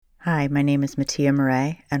Hi, my name is Mattia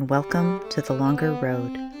Murray, and welcome to The Longer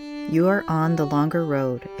Road. You are on the longer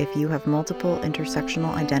road if you have multiple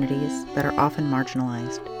intersectional identities that are often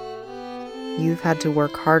marginalized. You've had to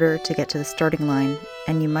work harder to get to the starting line,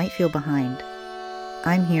 and you might feel behind.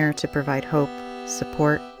 I'm here to provide hope,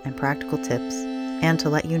 support, and practical tips, and to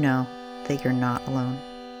let you know that you're not alone.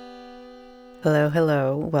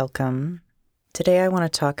 Hello, welcome. Today I want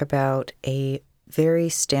to talk about a very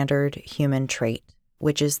standard human trait,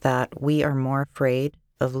 which is that we are more afraid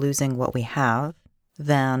of losing what we have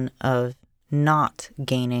than of not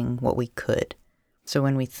gaining what we could. So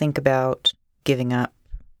when we think about giving up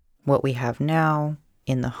what we have now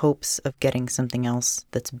in the hopes of getting something else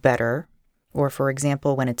that's better, or for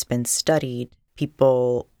example, when it's been studied,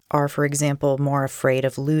 people are, for example, more afraid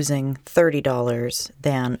of losing $30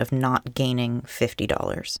 than of not gaining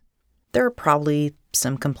 $50. There are probably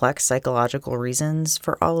some complex psychological reasons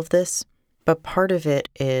for all of this, but part of it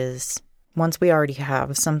is once we already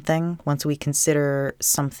have something, once we consider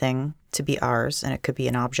something to be ours, and it could be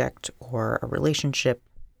an object or a relationship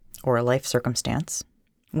or a life circumstance,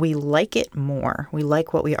 we like it more. We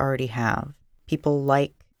like what we already have. People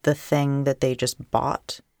like the thing that they just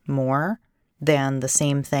bought more than the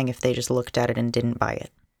same thing if they just looked at it and didn't buy it,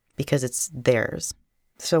 because it's theirs.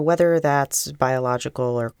 So whether that's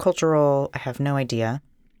biological or cultural, I have no idea.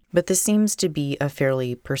 But this seems to be a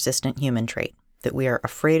fairly persistent human trait, that we are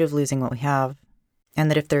afraid of losing what we have,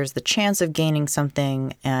 and that if there's the chance of gaining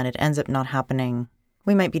something and it ends up not happening,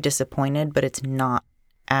 we might be disappointed, but it's not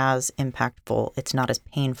as impactful, it's not as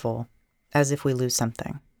painful as if we lose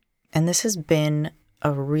something. And this has been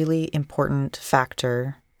a really important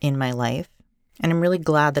factor in my life, and I'm really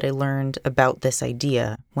glad that I learned about this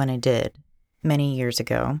idea when I did many years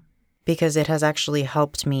ago, because it has actually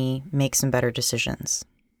helped me make some better decisions,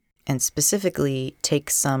 and specifically take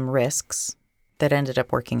some risks that ended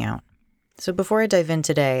up working out. So before I dive in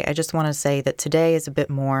today, I just want to say that today is a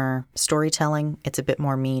bit more storytelling. It's a bit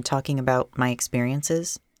more me talking about my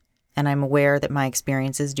experiences, and I'm aware that my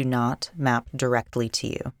experiences do not map directly to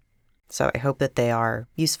you. So I hope that they are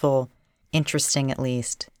useful, interesting at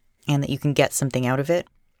least, and that you can get something out of it.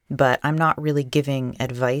 But I'm not really giving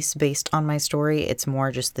advice based on my story. It's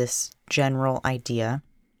more just this general idea.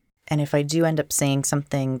 And if I do end up saying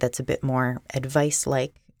something that's a bit more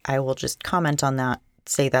advice-like, I will just comment on that,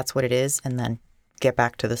 say that's what it is, and then get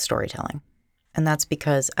back to the storytelling. And that's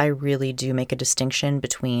because I really do make a distinction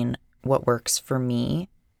between what works for me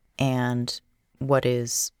and what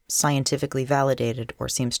is scientifically validated or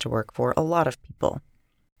seems to work for a lot of people.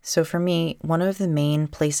 So for me, one of the main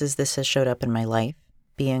places this has showed up in my life,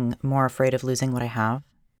 being more afraid of losing what I have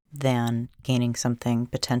than gaining something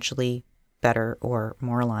potentially better or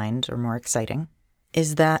more aligned or more exciting,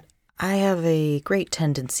 is that I have a great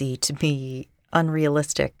tendency to be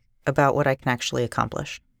unrealistic about what I can actually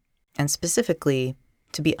accomplish. And specifically,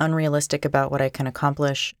 to be unrealistic about what I can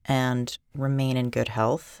accomplish and remain in good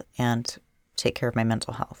health and take care of my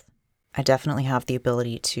mental health. I definitely have the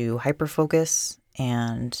ability to hyperfocus,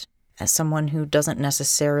 and as someone who doesn't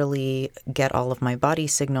necessarily get all of my body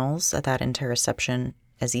signals at that interoception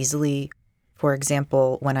as easily. For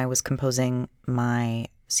example, when I was composing my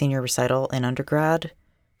senior recital in undergrad,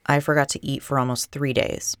 I forgot to eat for almost 3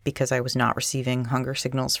 days because I was not receiving hunger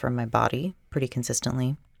signals from my body pretty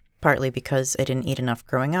consistently, partly because I didn't eat enough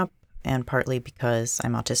growing up, and partly because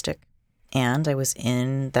I'm autistic. And I was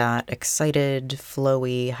in that excited,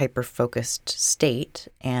 flowy, hyper-focused state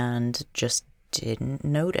and just didn't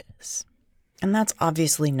notice. And that's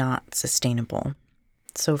obviously not sustainable.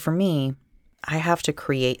 So for me, I have to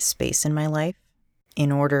create space in my life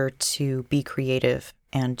in order to be creative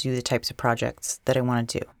and do the types of projects that I want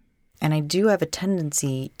to do. And I do have a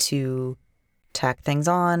tendency to tack things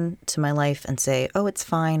on to my life and say, oh, it's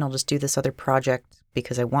fine, I'll just do this other project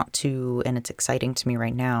because I want to and it's exciting to me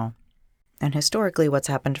right now. And historically, what's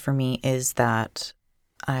happened for me is that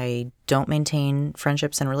I don't maintain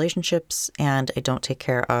friendships and relationships, and I don't take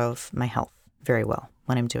care of my health very well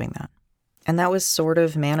when I'm doing that. And that was sort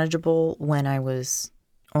of manageable when I was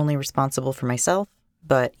only responsible for myself.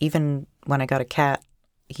 But even when I got a cat,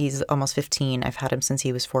 he's almost 15. I've had him since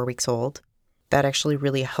he was 4 weeks old. That actually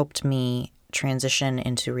really helped me transition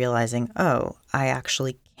into realizing, oh, I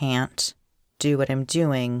actually can't do what I'm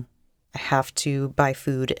doing. I have to buy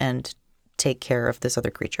food and take care of this other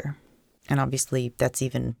creature. And obviously, that's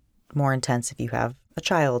even more intense if you have a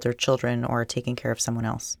child or children or taking care of someone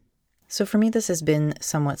else. So for me, this has been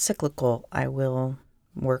somewhat cyclical. I will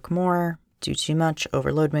work more, do too much,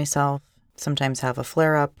 overload myself, sometimes have a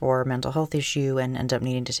flare-up or mental health issue and end up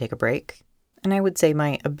needing to take a break. And I would say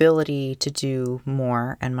my ability to do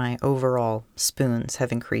more and my overall spoons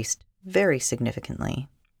have increased very significantly,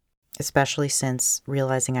 especially since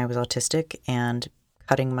realizing I was autistic and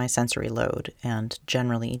cutting my sensory load and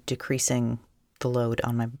generally decreasing the load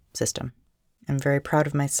on my system. I'm very proud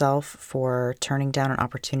of myself for turning down an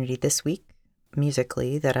opportunity this week,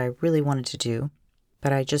 musically, that I really wanted to do,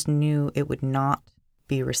 but I just knew it would not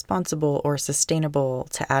be responsible or sustainable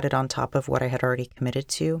to add it on top of what I had already committed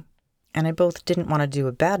to. And I both didn't want to do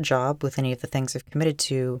a bad job with any of the things I've committed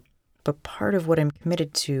to, but part of what I'm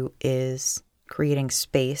committed to is creating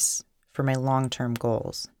space for my long-term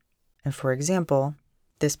goals. And for example,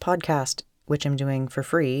 this podcast, which I'm doing for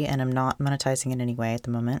free and I'm not monetizing in any way at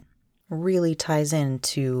the moment, really ties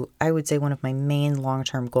into, I would say, one of my main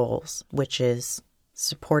long-term goals, which is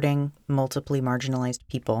supporting multiply marginalized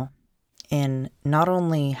people in not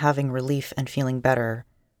only having relief and feeling better,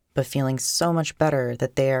 but feeling so much better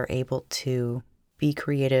that they are able to be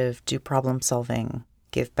creative, do problem solving,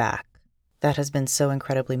 give back. That has been so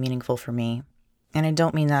incredibly meaningful for me. And I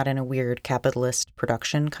don't mean that in a weird capitalist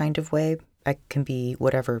production kind of way. I can be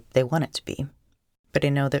whatever they want it to be. But I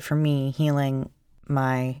know that for me, healing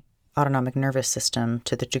my autonomic nervous system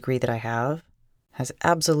to the degree that I have has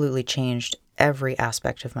absolutely changed every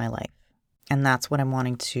aspect of my life. And that's what I'm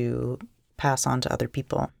wanting to pass on to other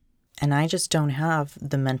people. And I just don't have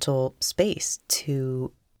the mental space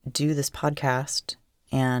to do this podcast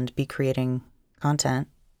and be creating content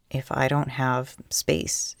if I don't have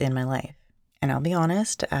space in my life. And I'll be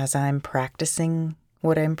honest, as I'm practicing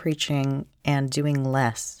what I'm preaching and doing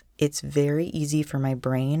less, it's very easy for my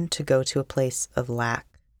brain to go to a place of lack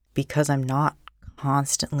because I'm not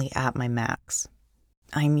constantly at my max.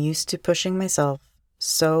 I'm used to pushing myself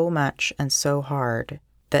so much and so hard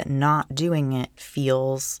that not doing it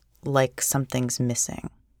feels like something's missing.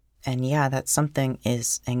 And yeah, that something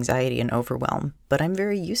is anxiety and overwhelm, but I'm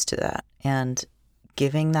very used to that. And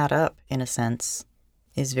giving that up, in a sense,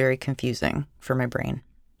 is very confusing for my brain.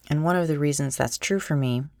 And one of the reasons that's true for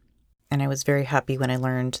me, and I was very happy when I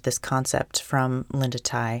learned this concept from Linda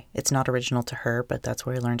Tai, it's not original to her, but that's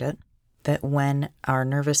where I learned it, that when our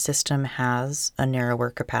nervous system has a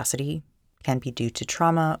narrower capacity, can be due to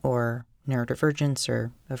trauma or neurodivergence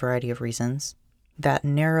or a variety of reasons, that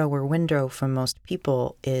narrower window for most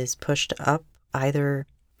people is pushed up either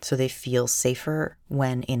so they feel safer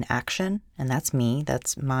when in action, and that's me,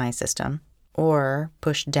 that's my system, or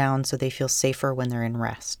pushed down so they feel safer when they're in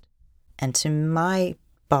rest. And to my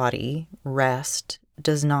body, rest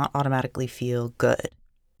does not automatically feel good.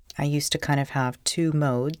 I used to kind of have two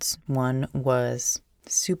modes. One was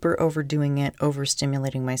super overdoing it,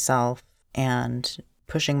 overstimulating myself, and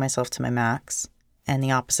pushing myself to my max. And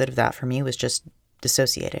the opposite of that for me was just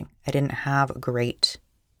dissociating. I didn't have a great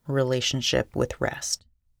relationship with rest.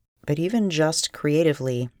 But even just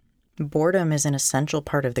creatively, boredom is an essential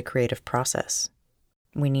part of the creative process.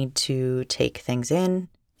 We need to take things in,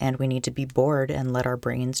 and we need to be bored and let our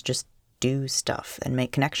brains just do stuff and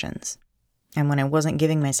make connections. And when I wasn't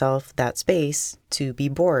giving myself that space to be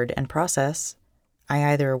bored and process, I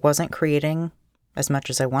either wasn't creating as much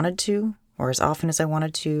as I wanted to, or as often as I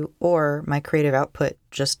wanted to, or my creative output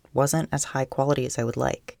just wasn't as high quality as I would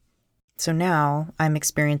like. So now I'm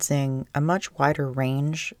experiencing a much wider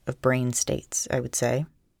range of brain states, I would say.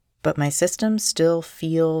 But my system still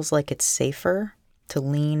feels like it's safer to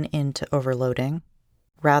lean into overloading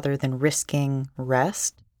rather than risking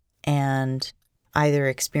rest and either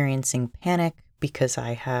experiencing panic because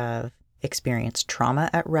I have experienced trauma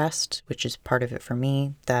at rest, which is part of it for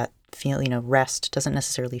me, that rest doesn't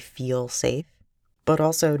necessarily feel safe. But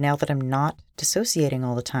also now that I'm not dissociating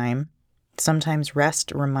all the time, sometimes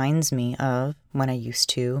rest reminds me of when I used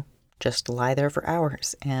to just lie there for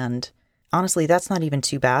hours. And honestly, that's not even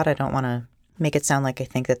too bad. I don't want to make it sound like I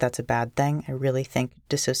think that that's a bad thing. I really think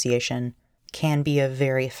dissociation can be a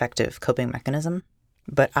very effective coping mechanism,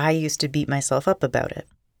 but I used to beat myself up about it.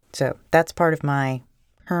 So that's part of my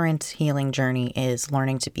current healing journey, is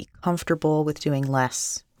learning to be comfortable with doing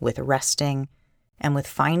less, with resting, and with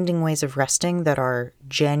finding ways of resting that are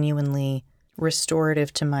genuinely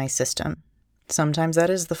restorative to my system. Sometimes that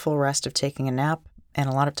is the full rest of taking a nap, and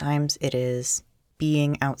a lot of times it is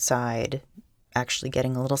being outside, actually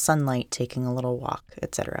getting a little sunlight, taking a little walk,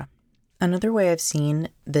 etc. Another way I've seen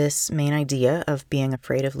this main idea of being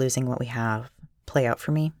afraid of losing what we have play out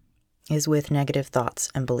for me is with negative thoughts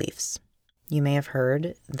and beliefs. You may have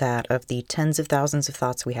heard that of the tens of thousands of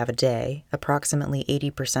thoughts we have a day, approximately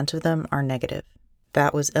 80% of them are negative.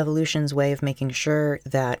 That was evolution's way of making sure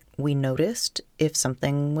that we noticed if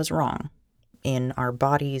something was wrong in our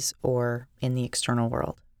bodies or in the external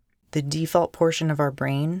world. The default portion of our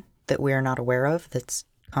brain that we're not aware of that's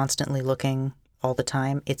constantly looking all the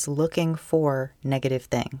time. It's looking for negative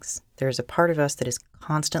things. There's a part of us that is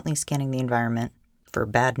constantly scanning the environment for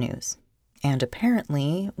bad news. And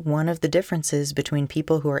apparently, one of the differences between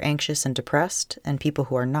people who are anxious and depressed and people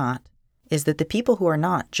who are not is that the people who are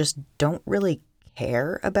not just don't really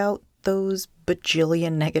care about those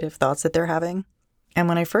bajillion negative thoughts that they're having. And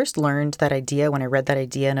when I first learned that idea, when I read that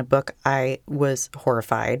idea in a book, I was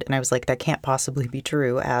horrified. And I was like, that can't possibly be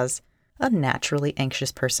true. As a naturally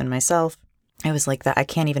anxious person myself, I was like, that I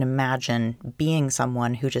can't even imagine being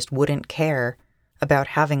someone who just wouldn't care about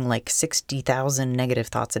having like 60,000 negative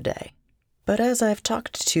thoughts a day. But as I've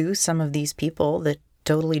talked to some of these people that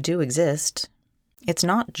totally do exist, it's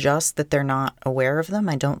not just that they're not aware of them.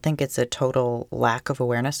 I don't think it's a total lack of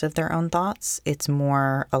awareness of their own thoughts. It's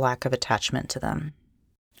more a lack of attachment to them.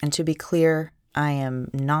 And to be clear, I am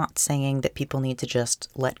not saying that people need to just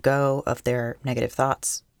let go of their negative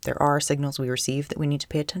thoughts. There are signals we receive that we need to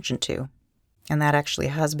pay attention to. And that actually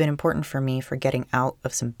has been important for me for getting out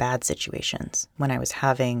of some bad situations when I was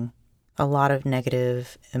having a lot of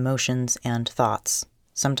negative emotions and thoughts.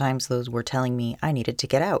 Sometimes those were telling me I needed to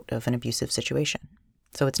get out of an abusive situation.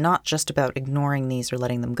 So it's not just about ignoring these or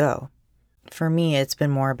letting them go. For me, it's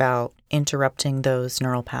been more about interrupting those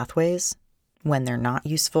neural pathways when they're not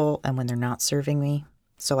useful and when they're not serving me,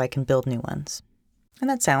 so I can build new ones. And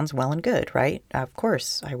that sounds well and good, right? Of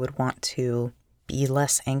course, I would want to be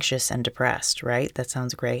less anxious and depressed, right? That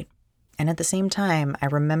sounds great. And at the same time, I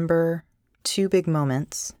remember two big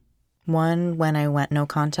moments. One, when I went no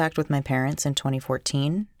contact with my parents in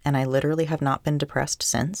 2014, and I literally have not been depressed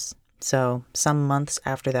since. So some months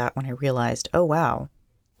after that, when I realized, oh wow,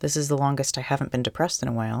 this is the longest I haven't been depressed in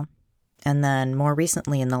a while. And then more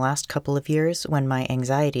recently, in the last couple of years, when my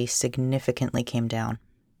anxiety significantly came down.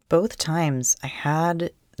 Both times I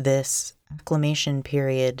had this acclimation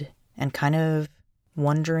period and kind of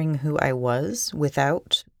wondering who I was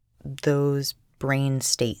without those brain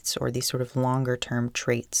states or these sort of longer term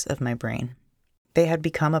traits of my brain. They had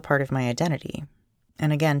become a part of my identity.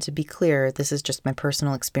 And again, to be clear, this is just my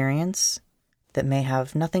personal experience that may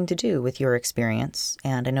have nothing to do with your experience,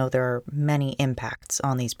 and I know there are many impacts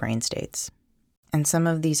on these brain states. And some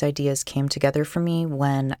of these ideas came together for me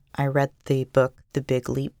when I read the book The Big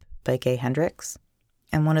Leap by Gay Hendricks.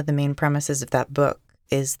 And one of the main premises of that book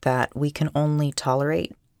is that we can only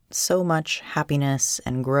tolerate so much happiness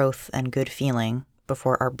and growth and good feeling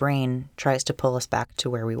before our brain tries to pull us back to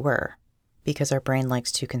where we were. Because our brain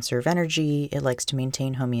likes to conserve energy, it likes to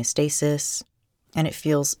maintain homeostasis, and it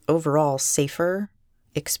feels overall safer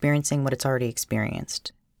experiencing what it's already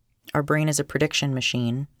experienced. Our brain is a prediction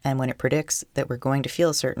machine, and when it predicts that we're going to feel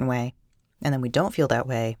a certain way, and then we don't feel that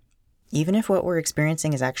way, even if what we're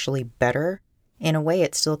experiencing is actually better, in a way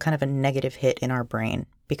it's still kind of a negative hit in our brain,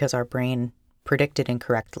 because our brain predicted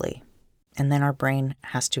incorrectly. And then our brain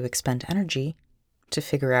has to expend energy to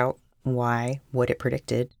figure out why what it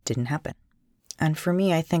predicted didn't happen. And for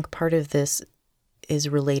me, I think part of this is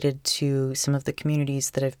related to some of the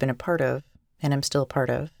communities that I've been a part of and am still a part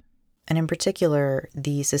of. And in particular,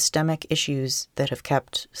 the systemic issues that have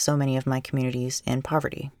kept so many of my communities in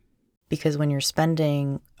poverty. Because when you're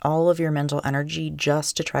spending all of your mental energy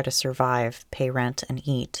just to try to survive, pay rent, and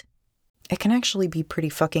eat, it can actually be pretty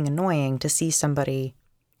fucking annoying to see somebody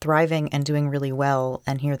thriving and doing really well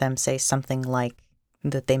and hear them say something like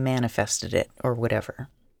that they manifested it or whatever.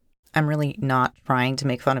 I'm really not trying to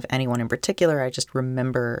make fun of anyone in particular. I just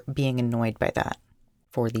remember being annoyed by that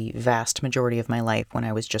for the vast majority of my life when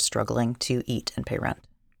I was just struggling to eat and pay rent.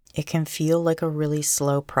 It can feel like a really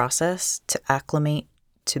slow process to acclimate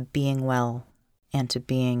to being well and to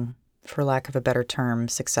being, for lack of a better term,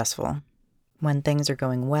 successful. When things are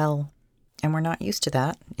going well, and we're not used to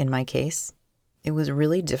that, in my case, it was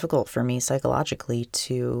really difficult for me psychologically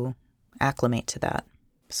to acclimate to that.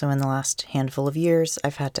 So in the last handful of years,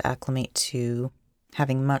 I've had to acclimate to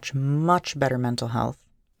having much, much better mental health,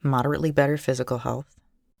 moderately better physical health,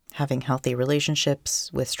 having healthy relationships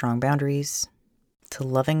with strong boundaries, to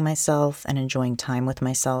loving myself and enjoying time with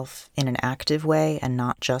myself in an active way and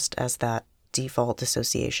not just as that default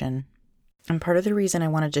dissociation. And part of the reason I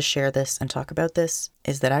wanted to share this and talk about this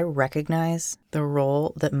is that I recognize the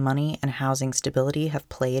role that money and housing stability have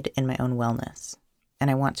played in my own wellness. And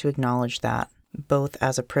I want to acknowledge that, both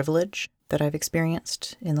as a privilege that I've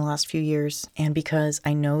experienced in the last few years, and because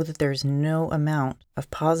I know that there's no amount of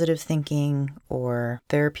positive thinking or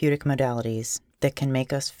therapeutic modalities that can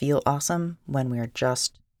make us feel awesome when we're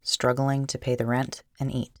just struggling to pay the rent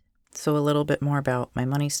and eat. So a little bit more about my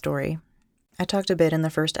money story. I talked a bit in the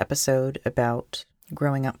first episode about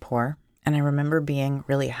growing up poor, And I remember being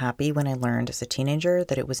really happy when I learned as a teenager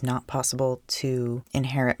that it was not possible to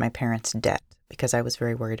inherit my parents' debt, because I was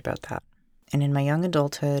very worried about that. And in my young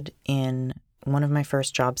adulthood, in one of my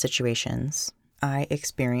first job situations, I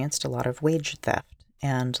experienced a lot of wage theft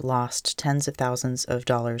and lost tens of thousands of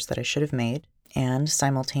dollars that I should have made, and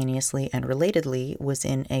simultaneously and relatedly was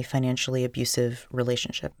in a financially abusive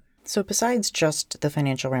relationship. So besides just the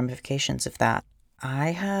financial ramifications of that,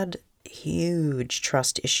 I had huge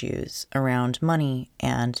trust issues around money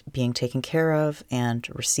and being taken care of and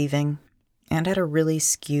receiving, and had a really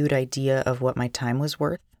skewed idea of what my time was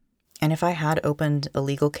worth. And if I had opened a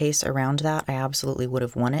legal case around that, I absolutely would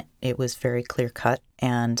have won it. It was very clear cut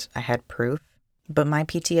and I had proof. But my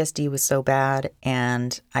PTSD was so bad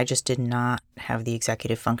and I just did not have the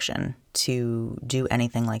executive function to do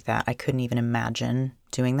anything like that. I couldn't even imagine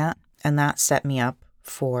doing that. And that set me up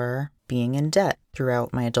for being in debt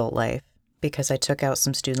throughout my adult life because I took out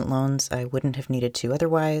some student loans I wouldn't have needed to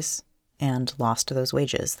otherwise and lost those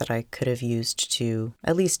wages that I could have used to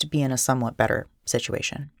at least be in a somewhat better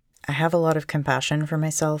situation. I have a lot of compassion for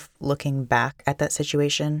myself looking back at that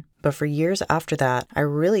situation, but for years after that, I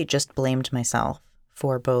really just blamed myself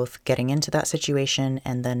for both getting into that situation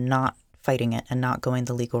and then not fighting it and not going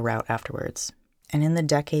the legal route afterwards. And in the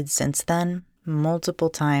decades since then,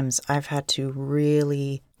 multiple times I've had to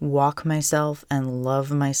really walk myself and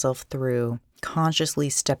love myself through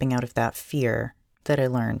consciously stepping out of that fear that I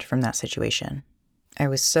learned from that situation. I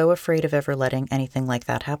was so afraid of ever letting anything like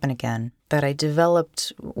that happen again that I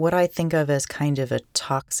developed what I think of as kind of a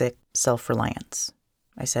toxic self-reliance.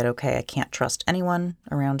 I said, okay, I can't trust anyone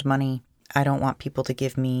around money. I don't want people to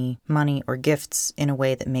give me money or gifts in a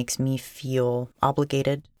way that makes me feel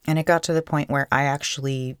obligated. And it got to the point where I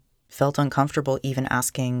actually felt uncomfortable even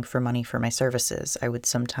asking for money for my services. I would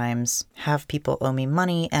sometimes have people owe me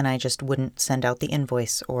money and I just wouldn't send out the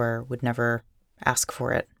invoice or would never ask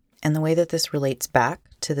for it. And the way that this relates back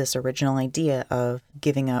to this original idea of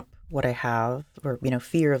giving up what I have or,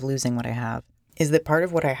 fear of losing what I have is that part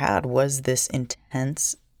of what I had was this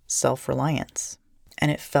intense self-reliance.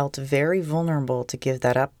 And it felt very vulnerable to give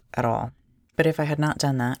that up at all. But if I had not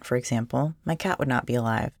done that, for example, my cat would not be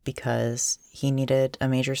alive because he needed a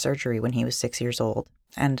major surgery when he was 6 years old.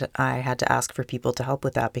 And I had to ask for people to help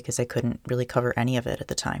with that because I couldn't really cover any of it at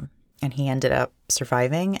the time. And he ended up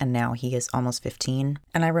surviving, and now he is almost 15.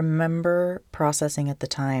 And I remember processing at the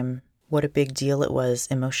time what a big deal it was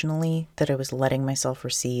emotionally that I was letting myself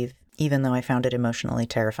receive, even though I found it emotionally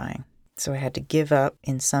terrifying. So I had to give up,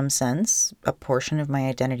 in some sense, a portion of my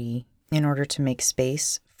identity in order to make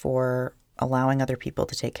space for allowing other people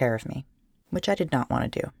to take care of me, which I did not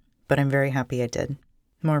want to do, but I'm very happy I did.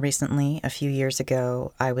 More recently, a few years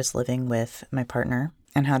ago, I was living with my partner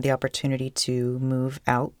and had the opportunity to move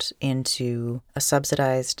out into a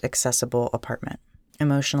subsidized, accessible apartment.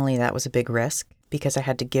 Emotionally, that was a big risk because I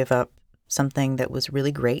had to give up something that was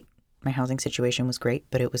really great. My housing situation was great,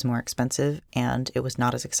 but it was more expensive and it was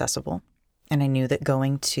not as accessible. And I knew that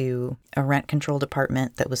going to a rent-controlled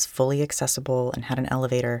apartment that was fully accessible and had an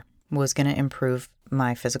elevator was going to improve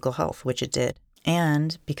my physical health, which it did.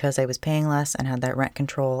 And because I was paying less and had that rent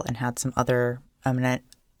control and had some other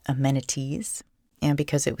amenities, and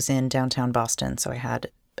because it was in downtown Boston, so I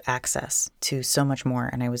had access to so much more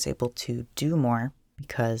and I was able to do more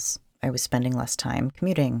because I was spending less time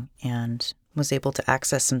commuting and was able to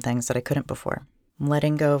access some things that I couldn't before.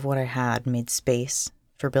 Letting go of what I had made space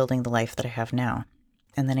for building the life that I have now.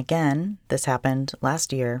 And then again, this happened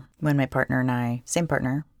last year when my partner and I, same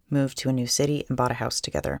partner, moved to a new city and bought a house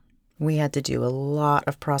together. We had to do a lot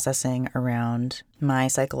of processing around my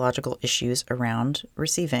psychological issues around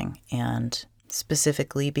receiving, and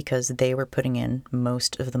specifically because they were putting in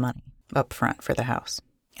most of the money up front for the house.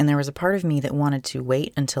 And there was a part of me that wanted to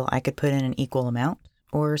wait until I could put in an equal amount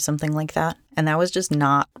or something like that. And that was just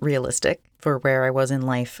not realistic for where I was in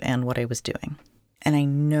life and what I was doing. And I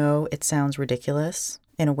know it sounds ridiculous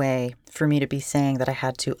in a way for me to be saying that I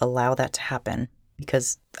had to allow that to happen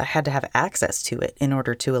because I had to have access to it in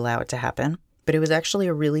order to allow it to happen. But it was actually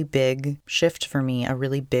a really big shift for me, a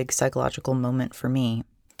really big psychological moment for me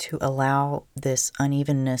to allow this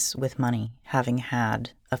unevenness with money, having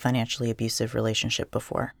had a financially abusive relationship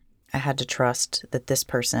before. I had to trust that this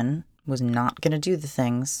person was not going to do the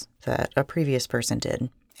things that a previous person did.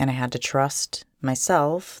 And I had to trust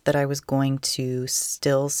myself that I was going to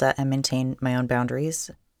still set and maintain my own boundaries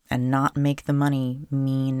and not make the money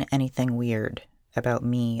mean anything weird about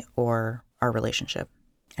me or our relationship.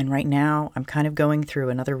 And right now, I'm kind of going through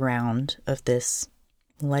another round of this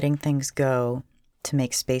letting things go to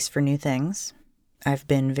make space for new things. I've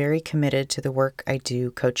been very committed to the work I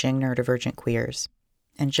do coaching neurodivergent queers.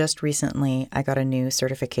 And just recently, I got a new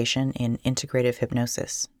certification in integrative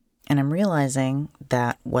hypnosis. And I'm realizing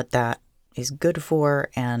that what that is good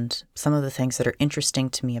for and some of the things that are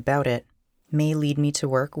interesting to me about it may lead me to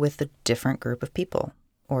work with a different group of people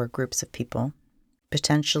or groups of people,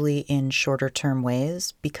 potentially in shorter term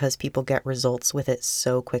ways because people get results with it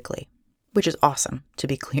so quickly, which is awesome, to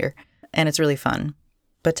be clear, and it's really fun.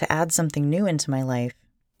 But to add something new into my life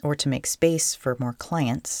or to make space for more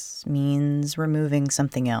clients means removing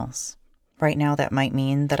something else. Right now, that might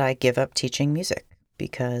mean that I give up teaching music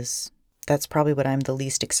because that's probably what I'm the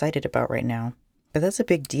least excited about right now. But that's a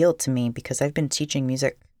big deal to me because I've been teaching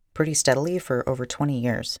music pretty steadily for over 20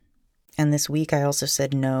 years. And this week I also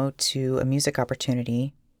said no to a music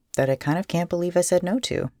opportunity that I kind of can't believe I said no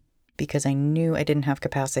to because I knew I didn't have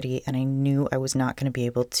capacity and I knew I was not going to be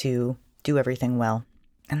able to do everything well.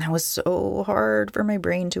 And that was so hard for my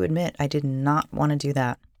brain to admit. I did not want to do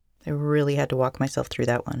that. I really had to walk myself through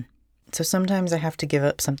that one. So sometimes I have to give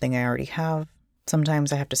up something I already have.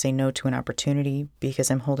 Sometimes I have to say no to an opportunity because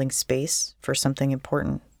I'm holding space for something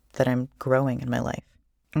important that I'm growing in my life.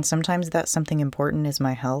 And sometimes that something important is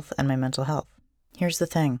my health and my mental health. Here's the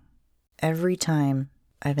thing. Every time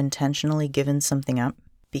I've intentionally given something up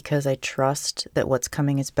because I trust that what's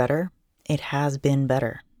coming is better, it has been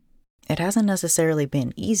better. It hasn't necessarily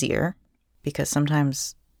been easier because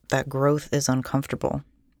sometimes that growth is uncomfortable.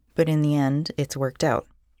 But in the end, it's worked out.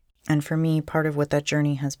 And for me, part of what that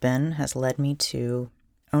journey has led me to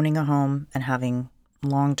owning a home and having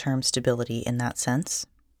long-term stability in that sense.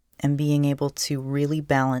 And being able to really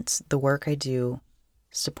balance the work I do,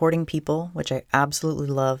 supporting people, which I absolutely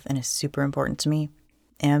love and is super important to me,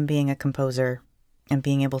 and being a composer and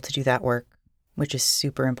being able to do that work, which is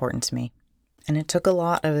super important to me. And it took a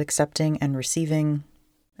lot of accepting and receiving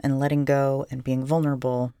and letting go and being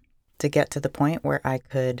vulnerable to get to the point where I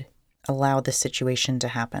could allow this situation to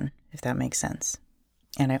happen, if that makes sense.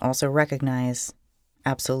 And I also recognize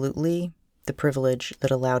absolutely the privilege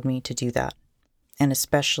that allowed me to do that. And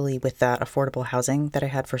especially with that affordable housing that I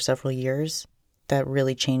had for several years, that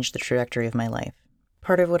really changed the trajectory of my life.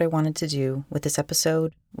 Part of what I wanted to do with this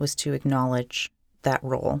episode was to acknowledge that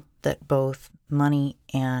role that both money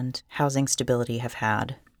and housing stability have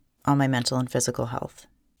had on my mental and physical health.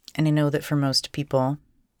 And I know that for most people,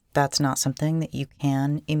 that's not something that you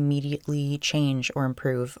can immediately change or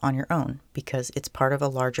improve on your own because it's part of a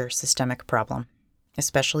larger systemic problem.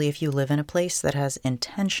 Especially if you live in a place that has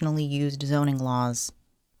intentionally used zoning laws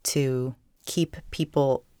to keep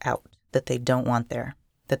people out that they don't want there,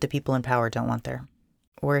 that the people in power don't want there.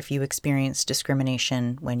 Or if you experience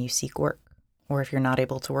discrimination when you seek work, or if you're not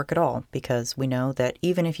able to work at all, because we know that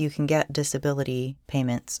even if you can get disability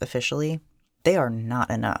payments officially, they are not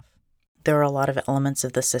enough. There are a lot of elements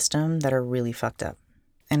of the system that are really fucked up.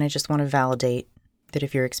 And I just want to validate that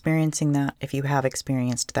if you're experiencing that, if you have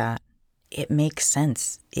experienced that, it makes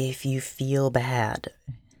sense if you feel bad,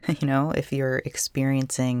 if you're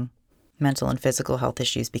experiencing mental and physical health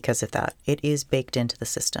issues because of that. It is baked into the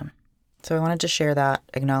system. So I wanted to share that,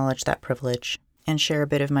 acknowledge that privilege, and share a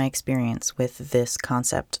bit of my experience with this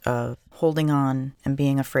concept of holding on and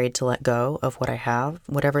being afraid to let go of what I have,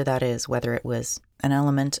 whatever that is, whether it was an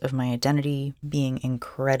element of my identity, being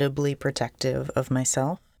incredibly protective of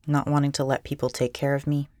myself, not wanting to let people take care of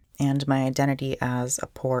me, and my identity as a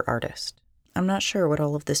poor artist. I'm not sure what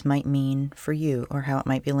all of this might mean for you or how it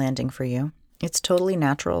might be landing for you. It's totally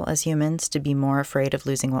natural as humans to be more afraid of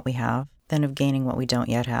losing what we have than of gaining what we don't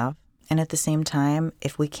yet have. And at the same time,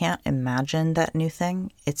 if we can't imagine that new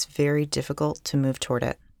thing, it's very difficult to move toward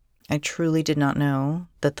it. I truly did not know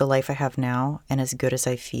that the life I have now and as good as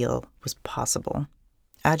I feel was possible.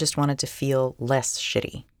 I just wanted to feel less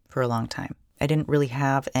shitty for a long time. I didn't really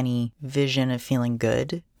have any vision of feeling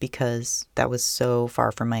good because that was so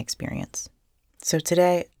far from my experience. So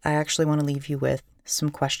today, I actually want to leave you with some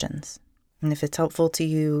questions. And if it's helpful to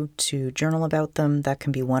you to journal about them, that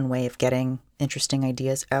can be one way of getting interesting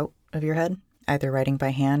ideas out of your head, either writing by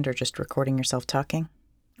hand or just recording yourself talking.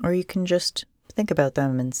 Or you can just think about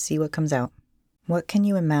them and see what comes out. What can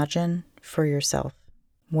you imagine for yourself?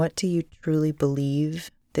 What do you truly believe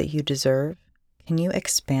that you deserve? Can you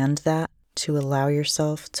expand that to allow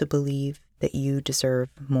yourself to believe that you deserve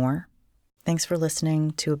more? Thanks for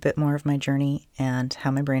listening to a bit more of my journey and how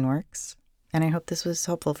my brain works. And I hope this was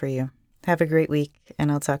helpful for you. Have a great week,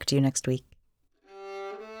 and I'll talk to you next week.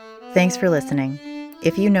 Thanks for listening.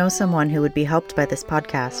 If you know someone who would be helped by this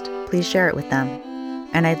podcast, please share it with them.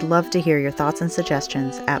 And I'd love to hear your thoughts and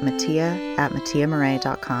suggestions at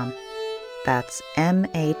mattia@mattiamurray.com. That's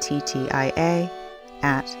MATTIA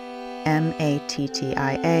at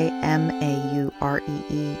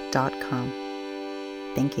MATTIAMAUREE.com.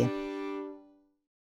 Thank you.